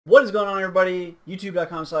What is going on, everybody?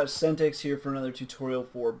 YouTube.com/Centix here for another tutorial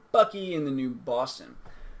for Bucky in the new Boston.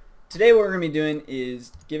 Today what we're going to be doing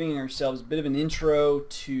is giving ourselves a bit of an intro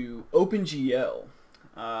to OpenGL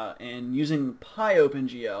and using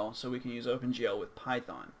PyOpenGL so we can use OpenGL with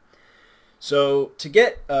Python. So to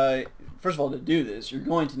get, first of all, to do this, you're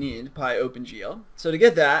going to need PyOpenGL. So to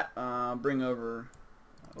get that, bring over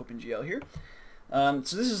OpenGL here.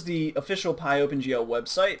 So this is the official PyOpenGL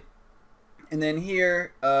website. And then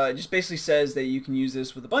here, it just basically says that you can use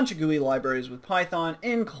this with a bunch of GUI libraries with Python,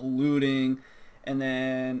 including, and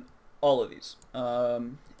then all of these.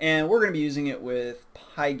 And we're going to be using it with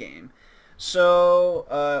Pygame.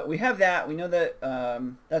 So we have that. We know that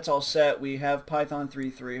that's all set. We have Python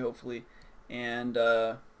 3.3, hopefully. And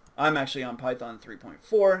I'm actually on Python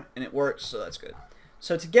 3.4, and it works, so that's good.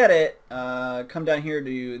 So to get it, come down here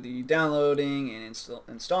to the downloading and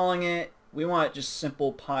installing it. We want just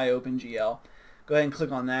simple PyOpenGL. Go ahead and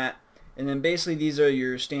click on that, and then basically these are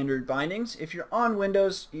your standard bindings. If you're on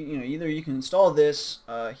Windows, either you can install this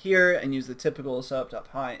here and use the typical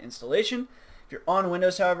setup.py installation. If you're on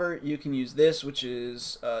Windows, however, you can use this, which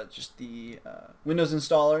is just the Windows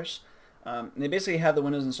installers. And they basically have the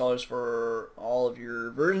Windows installers for all of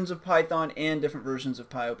your versions of Python and different versions of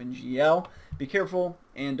PyOpenGL. Be careful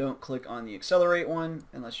and don't click on the accelerate one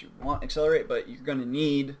unless you want accelerate, but you're going to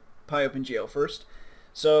need PyOpenGL first.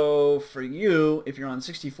 So for you, if you're on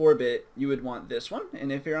 64-bit, you would want this one,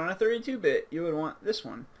 and if you're on a 32-bit, you would want this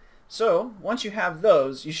one. So once you have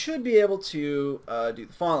those, you should be able to do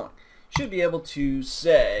the following. You should be able to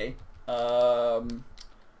say from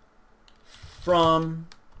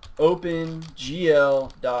OpenGL.gl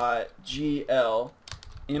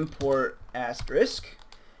import asterisk,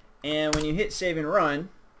 and when you hit save and run,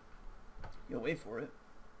 you'll wait for it,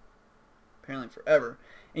 apparently forever,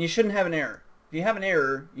 and you shouldn't have an error. If you have an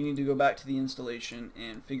error, you need to go back to the installation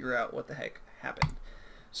and figure out what the heck happened.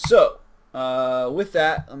 So with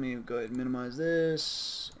that, let me go ahead and minimize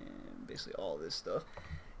this and basically all this stuff,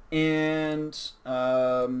 and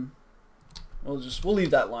we'll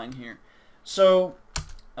leave that line here. So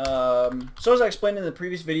so as I explained in the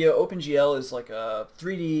previous video, OpenGL is like a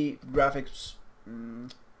 3D graphics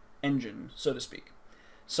engine, so to speak.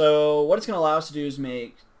 So what it's going to allow us to do is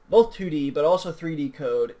make both 2D but also 3D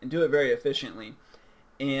code and do it very efficiently.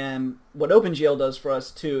 And what OpenGL does for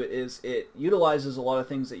us too is it utilizes a lot of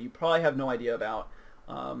things that you probably have no idea about,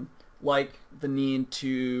 like the need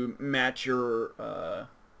to match your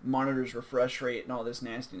monitor's refresh rate and all this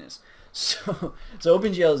nastiness. So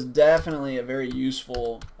OpenGL is definitely a very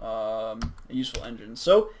useful engine.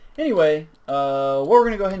 So anyway, what we're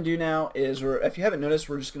going to go ahead and do now is, if you haven't noticed,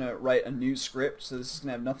 we're just going to write a new script. So this is going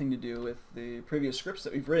to have nothing to do with the previous scripts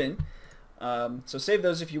that we've written. So save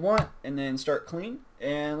those if you want, and then start clean.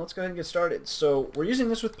 And let's go ahead and get started. So we're using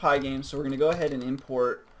this with Pygame, so we're going to go ahead and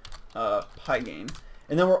import Pygame.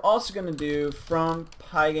 And then we're also going to do from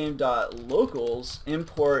pygame.locals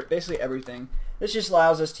import basically everything. This just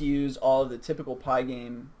allows us to use all of the typical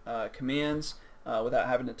Pygame commands without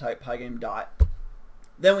having to type pygame dot.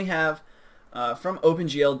 Then we have from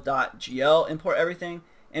OpenGL.gl import everything.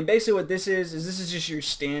 And basically what this is this is just your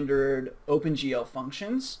standard OpenGL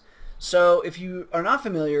functions. So if you are not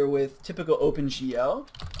familiar with typical OpenGL,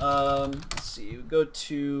 let's see, go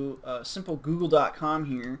to simplegoogle.com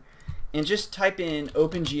here and just type in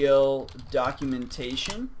OpenGL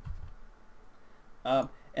documentation, and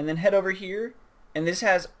then head over here, and this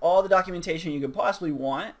has all the documentation you could possibly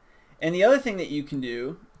want. And the other thing that you can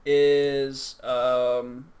do is,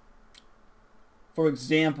 for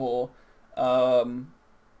example, I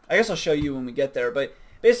guess I'll show you when we get there, but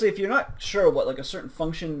basically if you're not sure what like a certain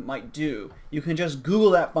function might do, you can just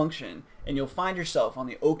Google that function and you'll find yourself on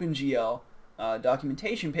the OpenGL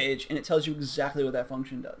documentation page, and it tells you exactly what that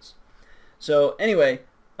function does. So anyway,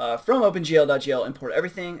 from OpenGL.gl import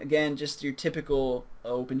everything. Again, just your typical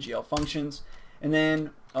OpenGL functions. And then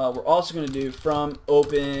we're also going to do from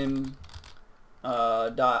OpenGL.glu,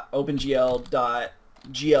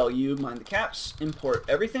 mind the caps, import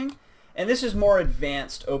everything. And this is more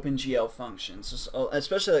advanced OpenGL functions,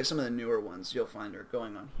 especially like some of the newer ones you'll find are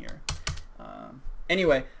going on here.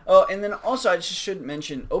 Anyway, oh, and then also I just should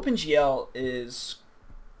mention OpenGL is,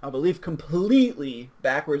 I believe, completely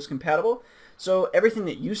backwards compatible. So everything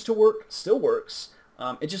that used to work still works.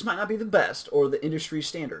 It just might not be the best or the industry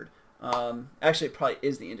standard. Actually, it probably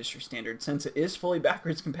is the industry standard. Since it is fully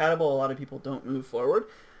backwards compatible, a lot of people don't move forward.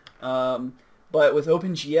 But with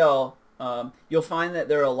OpenGL, you'll find that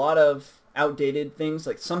there are a lot of outdated things,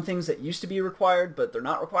 like some things that used to be required, but they're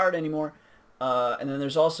not required anymore. And then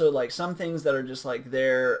there's also like some things that are just like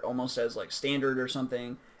there almost as like standard or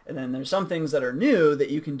something, And then there's some things that are new that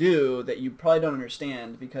you can do that you probably don't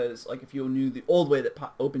understand, because like if you knew the old way that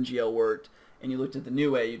OpenGL worked and you looked at the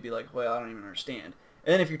new way, you'd be like, well, I don't even understand.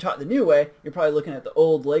 And then if you're taught the new way, you're probably looking at the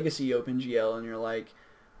old legacy OpenGL and you're like,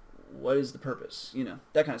 what is the purpose? You know,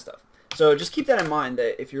 that kind of stuff. So just keep that in mind,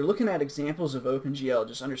 that if you're looking at examples of OpenGL,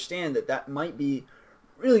 just understand that that might be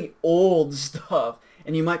really old stuff,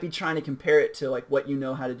 and you might be trying to compare it to like what you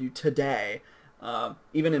know how to do today.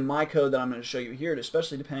 Even in my code that I'm going to show you here,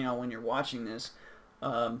 especially depending on when you're watching this,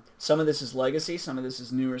 some of this is legacy, some of this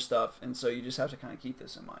is newer stuff, and so you just have to kind of keep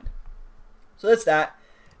this in mind. So that's that.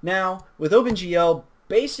 Now with OpenGL,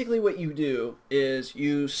 basically what you do is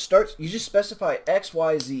you just specify X,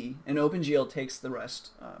 Y, Z, and OpenGL takes the rest,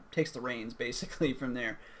 takes the reins basically from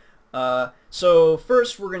there. So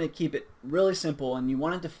first we're going to keep it really simple, and you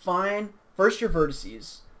want to define first your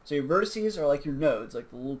vertices. So your vertices are like your nodes, like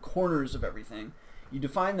the little corners of everything. You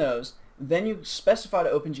define those, then you specify to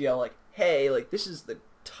OpenGL like, hey, like this is the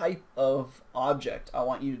type of object I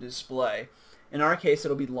want you to display. In our case,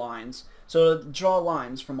 it'll be lines. So it'll draw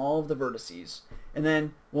lines from all of the vertices. And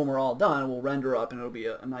then when we're all done, we'll render up and it'll be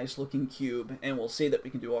a nice looking cube, and we'll see that we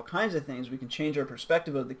can do all kinds of things. We can change our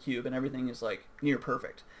perspective of the cube, and everything is like near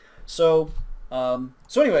perfect. So,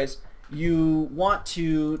 anyways, you want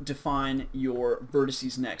to define your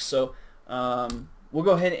vertices next. So we'll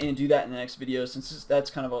go ahead and do that in the next video, since that's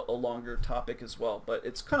kind of a longer topic as well. But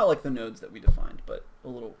it's kind of like the nodes that we defined, but a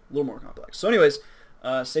little more complex. So anyways,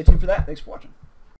 stay tuned for that. Thanks for watching.